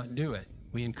think you ought to do it.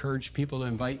 We encourage people to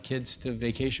invite kids to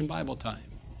Vacation Bible Time,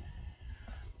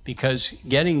 because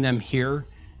getting them here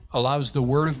allows the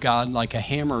Word of God like a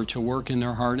hammer to work in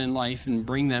their heart and life and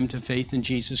bring them to faith in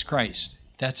Jesus Christ.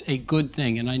 That's a good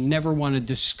thing, and I never want to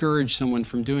discourage someone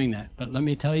from doing that. But let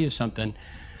me tell you something,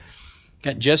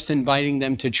 that just inviting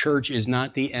them to church is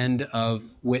not the end of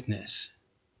witness.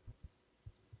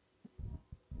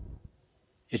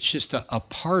 It's just a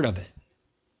part of it.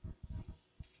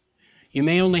 You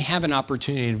may only have an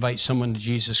opportunity to invite someone to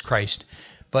Jesus Christ,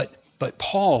 but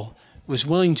Paul was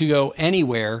willing to go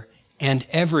anywhere and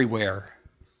everywhere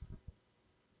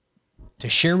to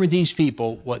share with these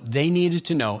people what they needed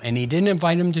to know. And he didn't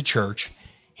invite them to church.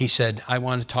 He said, I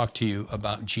want to talk to you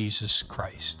about Jesus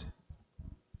Christ.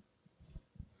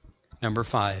 Number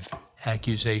 5,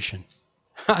 accusation.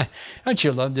 Don't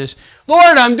you love this?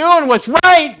 Lord, I'm doing what's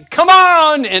right. Come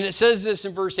on. And it says this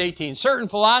in verse 18. Certain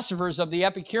philosophers of the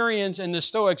Epicureans and the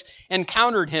Stoics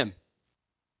encountered him.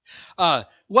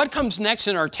 What comes next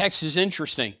in our text is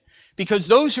interesting, because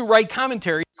those who write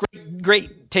commentaries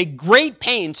take great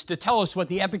pains to tell us what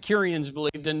the Epicureans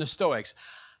believed and the Stoics.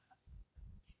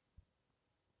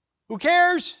 Who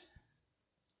cares?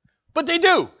 But they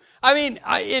do. I mean,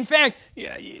 in fact,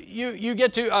 you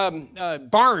get to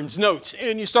Barnes' notes,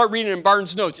 and you start reading in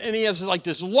Barnes' notes, and he has like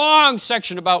this long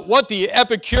section about what the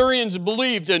Epicureans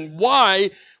believed and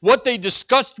what they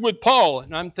discussed with Paul.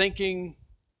 And I'm thinking,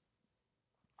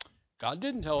 God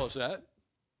didn't tell us that.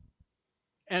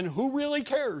 And who really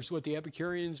cares what the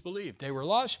Epicureans believed? They were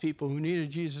lost people who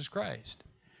needed Jesus Christ.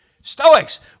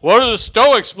 Stoics. What do the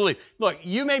Stoics believe? Look,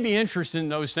 you may be interested in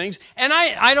those things, and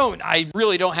I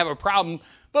really don't have a problem.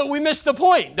 But we miss the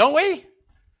point, don't we?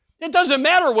 It doesn't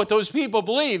matter what those people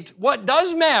believed. What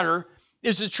does matter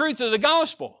is the truth of the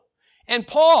gospel. And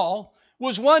Paul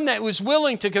was one that was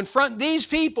willing to confront these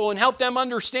people and help them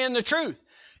understand the truth.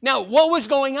 Now, what was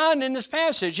going on in this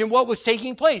passage and what was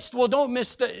taking place? Well, don't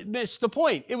miss the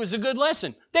point. It was a good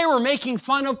lesson. They were making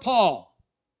fun of Paul.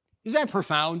 Is that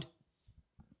profound?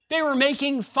 They were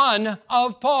making fun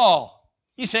of Paul.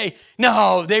 You say,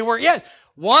 no, they weren't. Yes.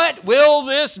 What will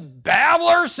this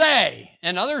babbler say?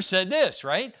 And others said this,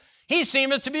 right? He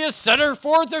seemeth to be a setter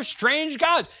forth of strange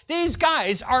gods. These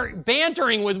guys are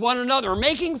bantering with one another,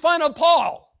 making fun of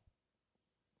Paul.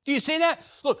 Do you see that?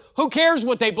 Look, who cares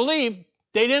what they believe?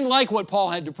 They didn't like what Paul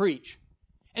had to preach.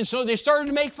 And so they started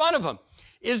to make fun of him.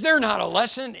 Is there not a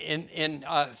lesson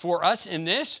for us in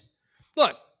this?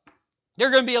 Look, there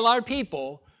are going to be a lot of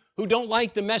people who don't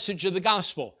like the message of the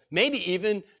gospel. Maybe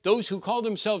even those who call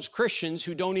themselves Christians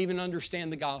who don't even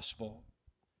understand the gospel.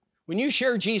 When you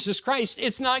share Jesus Christ,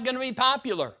 it's not going to be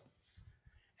popular.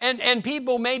 And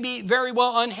people may be very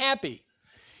well unhappy.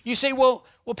 You say, well,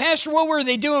 Pastor, what were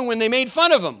they doing when they made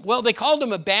fun of him? Well, they called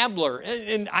him a babbler.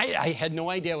 And I had no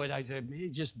idea what I said. He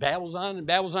just babbles on and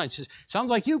babbles on. He says,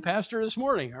 sounds like you, Pastor, this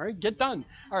morning. All right, get done.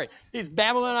 All right, he's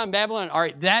babbling on, babbling on. All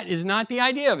right, that is not the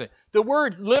idea of it. The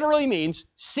word literally means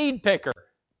seed picker.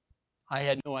 I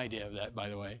had no idea of that, by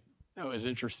the way. That was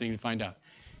interesting to find out.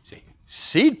 See,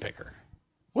 seed picker.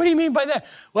 What do you mean by that?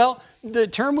 Well, the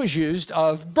term was used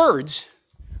of birds,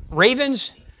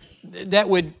 ravens, that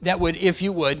would, if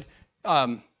you would,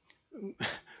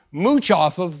 mooch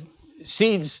off of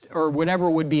seeds or whatever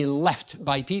would be left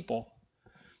by people.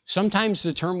 Sometimes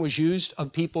the term was used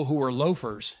of people who were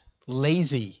loafers,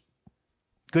 lazy,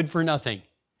 good for nothing,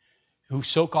 who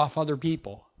soak off other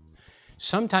people.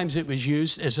 Sometimes it was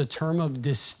used as a term of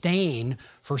disdain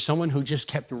for someone who just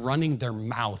kept running their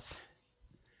mouth.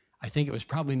 I think it was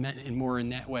probably meant more in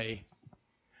that way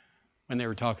when they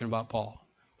were talking about Paul.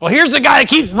 Well, here's the guy that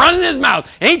keeps running his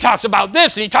mouth, and he talks about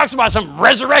this, and he talks about some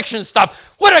resurrection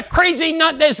stuff. What a crazy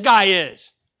nut this guy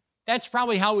is. That's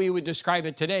probably how we would describe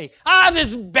it today.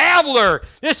 This babbler,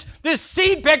 this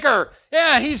seed picker.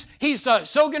 Yeah, he's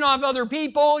soaking off other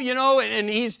people, and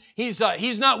he's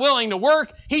not willing to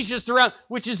work. He's just around,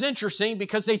 which is interesting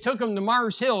because they took him to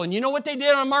Mars Hill. And you know what they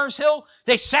did on Mars Hill?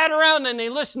 They sat around and they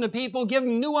listened to people, give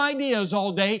them new ideas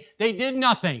all day. They did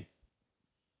nothing.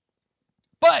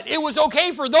 But it was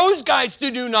okay for those guys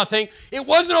to do nothing. It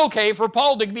wasn't okay for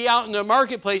Paul to be out in the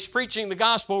marketplace preaching the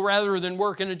gospel rather than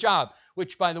working a job,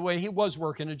 which, by the way, he was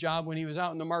working a job when he was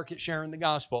out in the market sharing the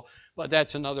gospel. But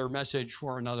that's another message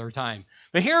for another time.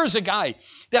 But here's a guy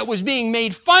that was being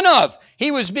made fun of. He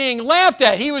was being laughed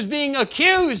at. He was being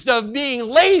accused of being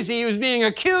lazy. He was being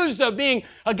accused of being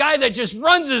a guy that just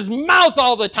runs his mouth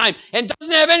all the time and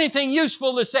doesn't have anything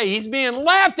useful to say. He's being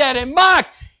laughed at and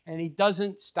mocked, and he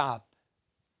doesn't stop.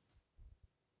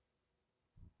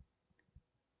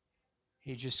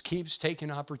 He just keeps taking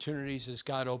opportunities as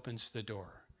God opens the door.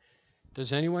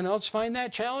 Does anyone else find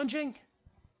that challenging?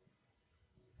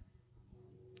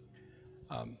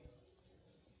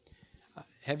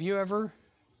 Have you ever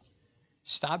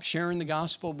stopped sharing the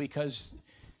gospel because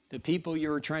the people you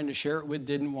were trying to share it with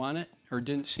didn't want it or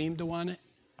didn't seem to want it?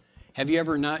 Have you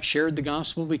ever not shared the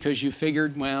gospel because you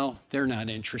figured, well, they're not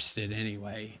interested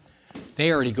anyway.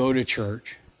 They already go to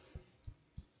church.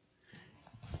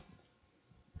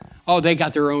 Oh, they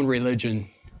got their own religion.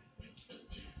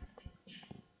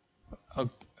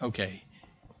 Okay.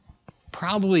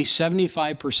 Probably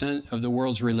 75% of the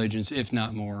world's religions, if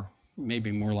not more,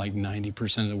 maybe more like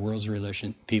 90% of the world's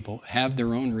religion people have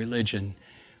their own religion,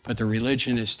 but the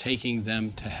religion is taking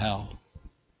them to hell.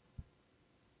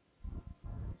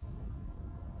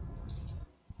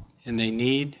 And they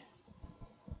need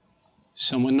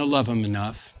someone to love them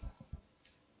enough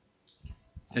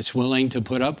that's willing to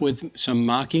put up with some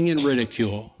mocking and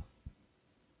ridicule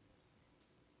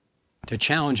to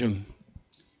challenge them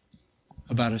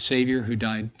about a Savior who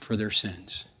died for their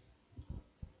sins.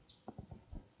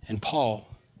 And Paul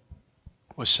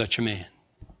was such a man.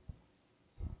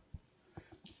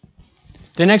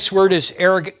 The next word is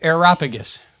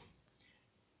Areopagus.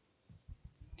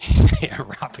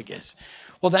 Areopagus.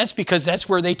 Well, that's because that's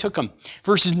where they took him.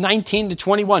 Verses 19 to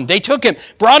 21. They took him,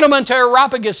 brought him unto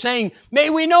Areopagus, saying,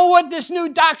 May we know what this new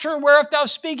doctrine whereof thou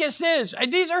speakest is.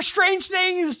 These are strange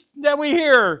things that we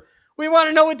hear. We want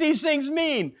to know what these things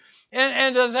mean.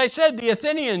 And as I said, the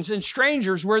Athenians and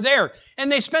strangers were there,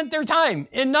 and they spent their time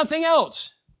in nothing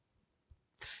else.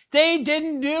 They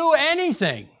didn't do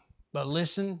anything but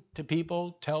listen to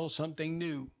people tell something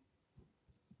new.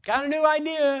 Got a new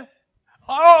idea?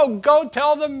 Oh, go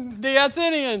tell them, the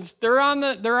Athenians. They're on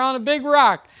a big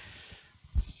rock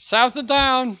south of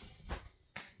town.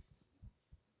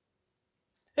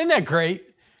 Isn't that great?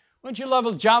 Wouldn't you love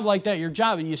a job like that? Your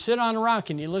job, you sit on a rock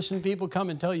and you listen to people come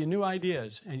and tell you new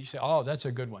ideas. And you say, oh, that's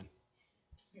a good one.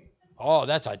 Oh,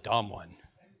 that's a dumb one.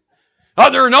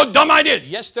 Oh, there are no dumb ideas.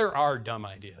 Yes, there are dumb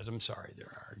ideas. I'm sorry, there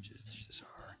are. Just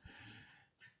are.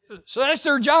 So that's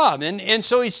their job. And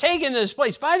so he's taken this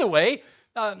place. By the way,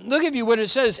 look at you what it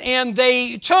says. And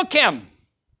they took him.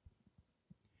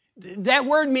 That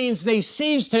word means they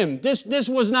seized him. This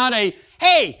was not a,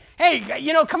 hey,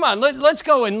 come on, let's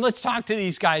go and let's talk to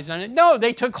these guys on it. No,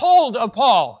 they took hold of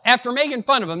Paul. After making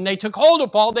fun of him, they took hold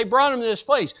of Paul. They brought him to this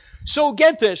place. So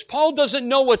get this, Paul doesn't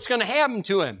know what's going to happen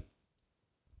to him.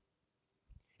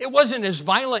 It wasn't as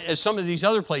violent as some of these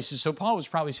other places, so Paul was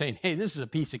probably saying, hey, this is a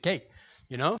piece of cake,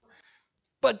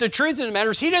 But the truth of the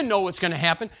matter is he didn't know what's going to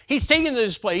happen. He's taken to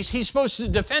this place. He's supposed to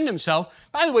defend himself.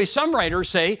 By the way, some writers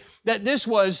say that this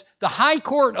was the high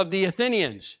court of the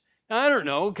Athenians. Now, I don't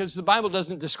know because the Bible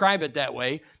doesn't describe it that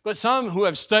way. But some who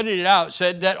have studied it out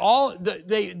said that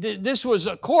this was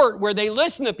a court where they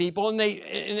listened to people and they,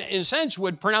 in a sense,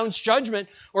 would pronounce judgment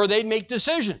or they'd make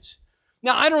decisions.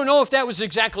 Now, I don't know if that was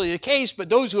exactly the case, but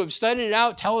those who have studied it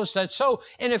out tell us that's so.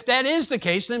 And if that is the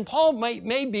case, then Paul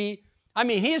may be,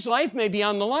 his life may be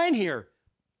on the line here.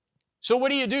 So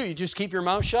what do? You just keep your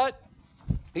mouth shut?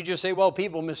 You just say, well,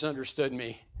 people misunderstood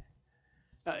me.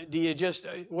 What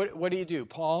do you do?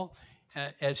 Paul,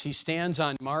 as he stands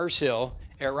on Mars Hill,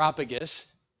 Areopagus,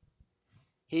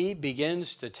 he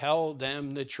begins to tell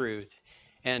them the truth.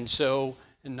 And so,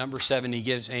 in number 7, he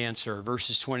gives answer,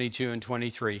 verses 22 and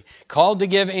 23. Called to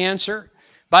give answer.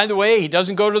 By the way, he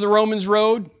doesn't go to the Romans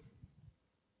road.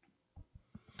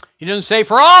 He doesn't say,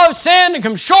 for all have sinned and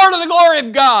come short of the glory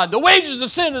of God. The wages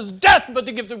of sin is death, but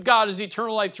the gift of God is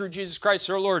eternal life through Jesus Christ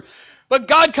our Lord. But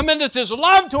God commendeth his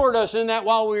love toward us in that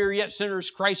while we were yet sinners,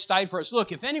 Christ died for us.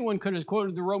 Look, if anyone could have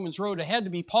quoted the Romans road, it had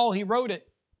to be Paul. He wrote it.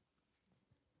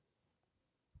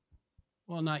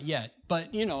 Well, not yet,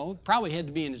 but, probably had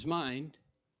to be in his mind.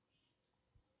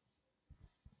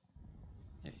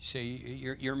 You say,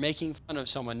 you're making fun of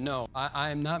someone. No, I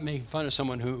am not making fun of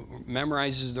someone who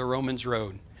memorizes the Romans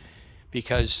road.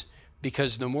 Because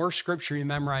the more scripture you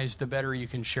memorize, the better you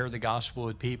can share the gospel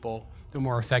with people, the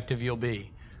more effective you'll be.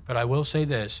 But I will say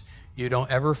this, you don't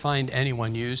ever find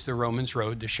anyone use the Romans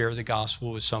road to share the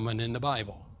gospel with someone in the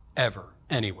Bible, ever,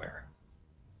 anywhere.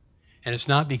 And it's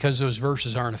not because those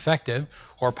verses aren't effective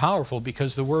or powerful,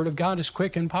 because the word of God is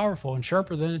quick and powerful and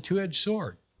sharper than a two-edged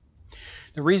sword.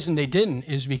 The reason they didn't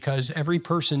is because every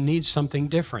person needs something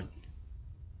different.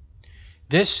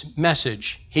 This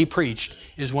message he preached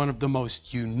is one of the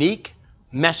most unique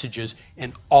messages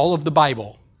in all of the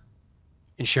Bible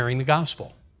in sharing the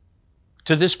gospel.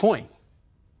 To this point,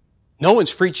 no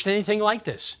one's preached anything like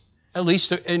this, at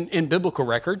least in biblical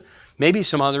record. Maybe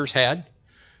some others had.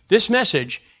 This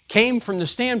message came from the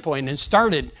standpoint and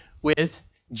started with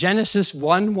Genesis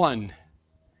 1:1.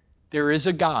 There is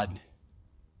a God.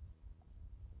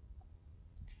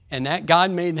 And that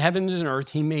God made heaven and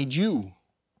earth. He made you.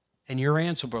 And you're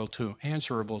answerable to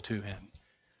him.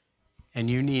 And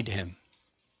you need him.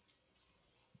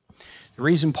 The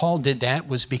reason Paul did that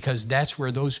was because that's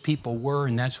where those people were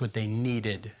and that's what they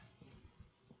needed.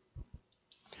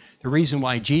 The reason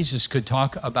why Jesus could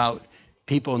talk about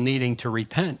people needing to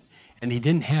repent, and he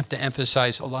didn't have to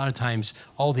emphasize a lot of times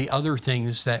all the other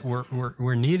things that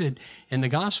were needed in the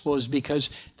gospel, is because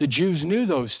the Jews knew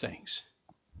those things.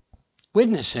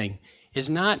 Witnessing is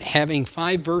not having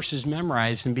 5 verses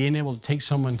memorized and being able to take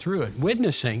someone through it.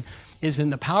 Witnessing is in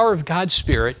the power of God's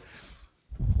Spirit,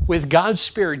 with God's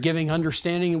Spirit giving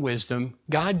understanding and wisdom,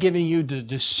 God giving you the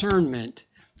discernment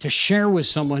to share with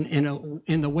someone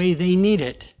in the way they need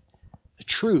it, the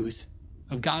truth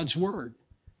of God's Word.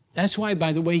 That's why,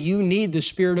 by the way, you need the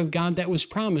Spirit of God that was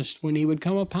promised when he would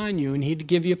come upon you and he'd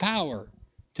give you power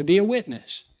to be a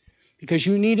witness. Because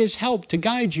you need his help to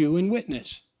guide you in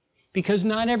witness. Because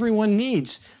not everyone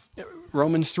needs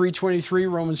Romans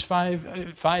 3:23, Romans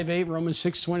 5:8, Romans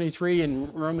 6:23,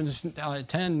 and Romans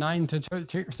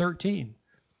 10:9-13.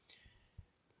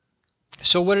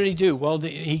 So what did he do? Well,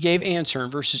 he gave answer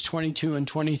in verses 22 and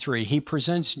 23. He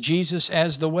presents Jesus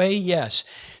as the way, yes.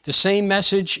 The same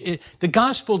message. The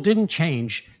gospel didn't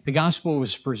change. The gospel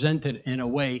was presented in a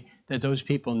way that those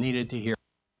people needed to hear.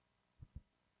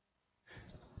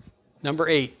 Number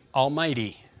 8,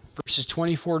 Almighty. Verses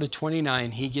 24 to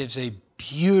 29, he gives a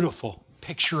beautiful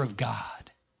picture of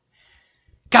God.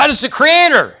 God is the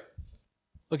creator.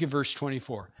 Look at verse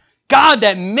 24. God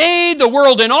that made the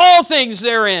world and all things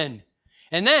therein.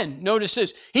 And then, notice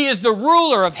this, he is the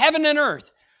ruler of heaven and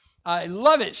earth. I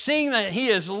love it, seeing that he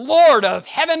is Lord of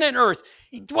heaven and earth.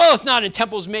 He dwelleth not in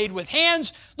temples made with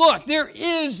hands. Look, there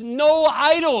is no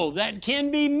idol that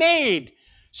can be made.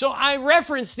 So I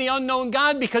referenced the unknown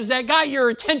God because that got your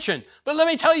attention. But let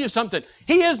me tell you something.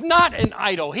 He is not an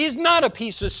idol. He's not a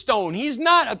piece of stone. He's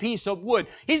not a piece of wood.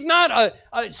 He's not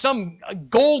some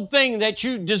gold thing that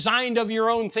you designed of your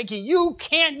own thinking. You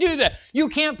can't do that. You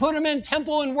can't put him in a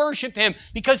temple and worship him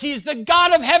because he's the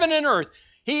God of heaven and earth.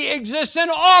 He exists in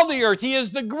all the earth. He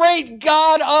is the great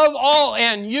God of all,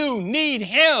 and you need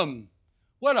him.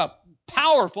 What a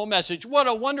powerful message. What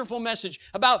a wonderful message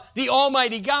about the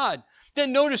Almighty God.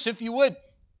 Then notice, if you would,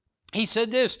 he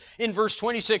said this in verse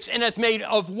 26, and hath made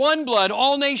of one blood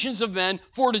all nations of men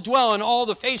for to dwell on all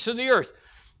the face of the earth.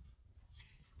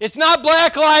 It's not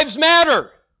Black Lives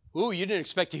Matter. Ooh, you didn't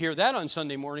expect to hear that on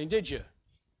Sunday morning, did you?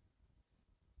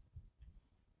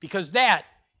 Because that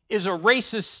is a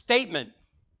racist statement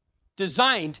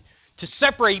designed to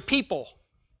separate people.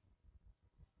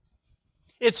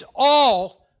 It's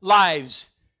all lives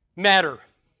matter.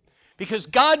 Because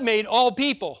God made all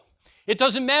people. It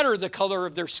doesn't matter the color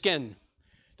of their skin.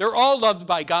 They're all loved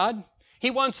by God.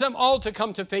 He wants them all to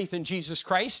come to faith in Jesus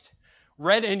Christ.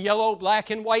 Red and yellow,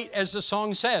 black and white, as the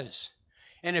song says.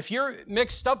 And if you're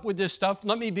mixed up with this stuff,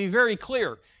 let me be very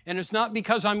clear. And it's not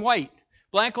because I'm white.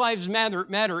 Black Lives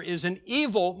Matter is an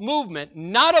evil movement,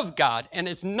 not of God, and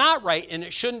it's not right, and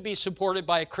it shouldn't be supported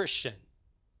by a Christian.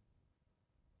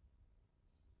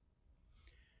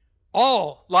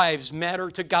 All lives matter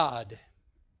to God.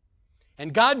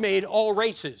 And God made all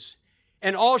races,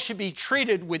 and all should be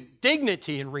treated with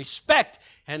dignity and respect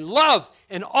and love,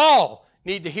 and all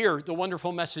need to hear the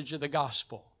wonderful message of the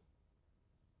gospel.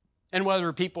 And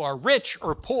whether people are rich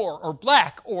or poor or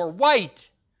black or white,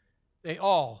 they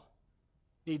all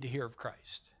need to hear of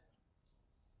Christ.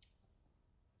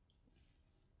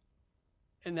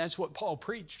 And that's what Paul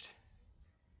preached.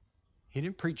 He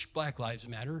didn't preach Black Lives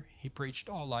Matter. He preached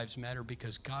all lives matter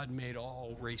because God made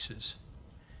all races.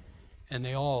 And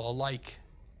they all alike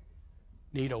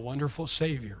need a wonderful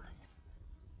Savior.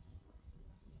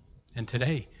 And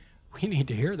today, we need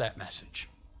to hear that message.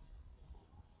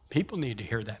 People need to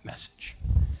hear that message.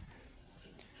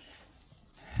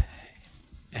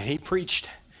 And he preached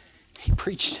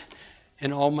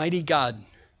an almighty God.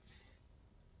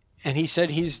 And he said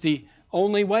he's the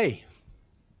only way.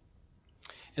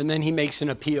 And then he makes an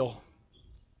appeal.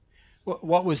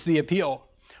 What was the appeal?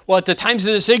 Well, at the times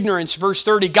of this ignorance, verse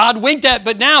 30, God winked at,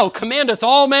 but now commandeth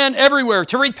all men everywhere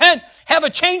to repent, have a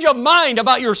change of mind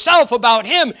about yourself, about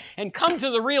him, and come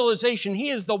to the realization he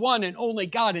is the one and only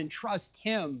God, and trust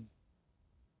him.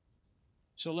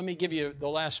 So let me give you the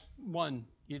last one.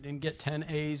 You didn't get 10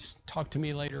 A's. Talk to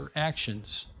me later.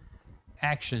 Actions.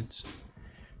 Actions.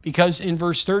 Because in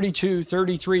verse 32,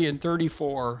 33, and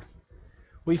 34,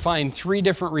 we find three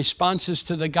different responses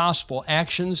to the gospel,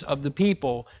 actions of the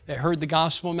people that heard the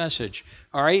gospel message.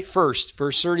 All right, first,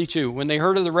 verse 32. When they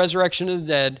heard of the resurrection of the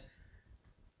dead,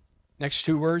 next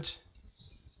two words,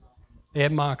 they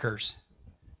had mockers.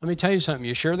 Let me tell you something.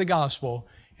 You share the gospel,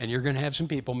 and you're going to have some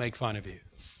people make fun of you.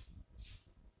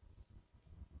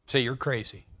 Say you're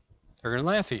crazy. They're going to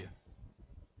laugh at you.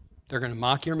 They're going to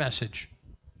mock your message.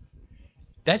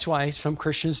 That's why some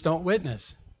Christians don't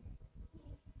witness.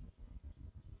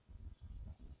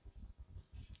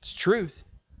 It's truth.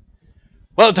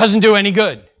 Well, it doesn't do any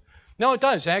good. No, it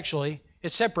does, actually.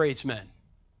 It separates men.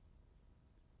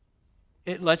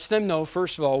 It lets them know,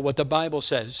 first of all, what the Bible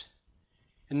says,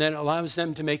 and then it allows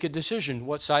them to make a decision.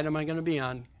 What side am I going to be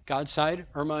on? God's side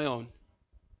or my own?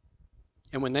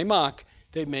 And when they mock,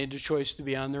 they've made the choice to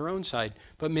be on their own side.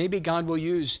 But maybe God will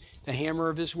use the hammer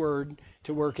of His Word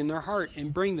to work in their heart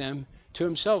and bring them to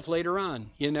Himself later on.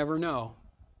 You never know.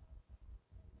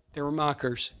 They were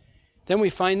mockers. Then we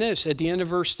find this at the end of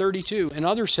verse 32. And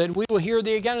others said, we will hear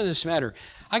thee again in this matter.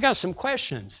 I got some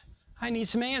questions. I need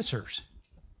some answers.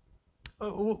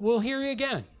 We'll hear you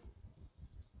again.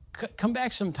 Come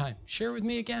back sometime. Share with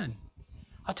me again.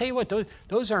 I'll tell you what,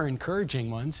 those are encouraging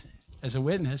ones as a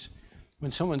witness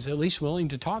when someone's at least willing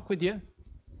to talk with you,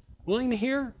 willing to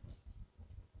hear.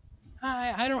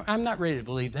 I'm not ready to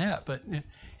believe that.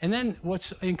 And then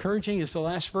what's encouraging is the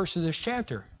last verse of this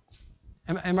chapter.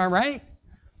 Am I right?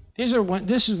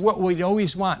 This is what we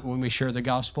always want when we share the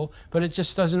gospel, but it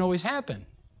just doesn't always happen.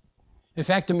 In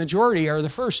fact, the majority are the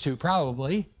first two,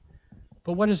 probably.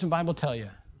 But what does the Bible tell you?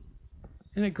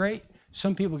 Isn't it great?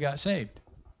 Some people got saved.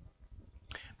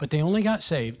 But they only got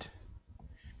saved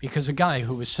because a guy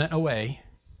who was sent away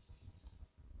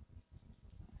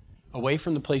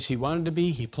from the place he wanted to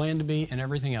be, he planned to be, and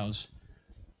everything else,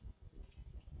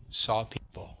 saw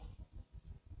people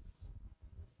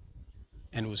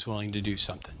and was willing to do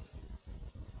something.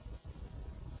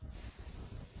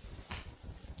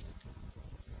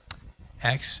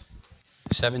 Acts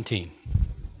 17.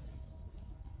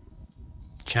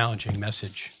 Challenging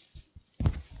message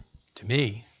to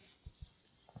me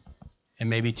and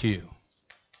maybe to you.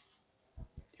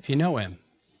 If you know Him,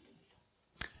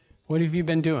 what have you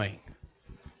been doing?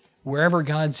 Wherever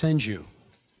God sends you,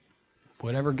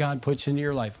 whatever God puts into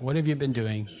your life, what have you been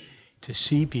doing to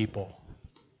see people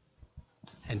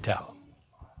and tell?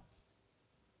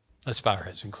 Let's bow our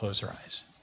heads and close our eyes.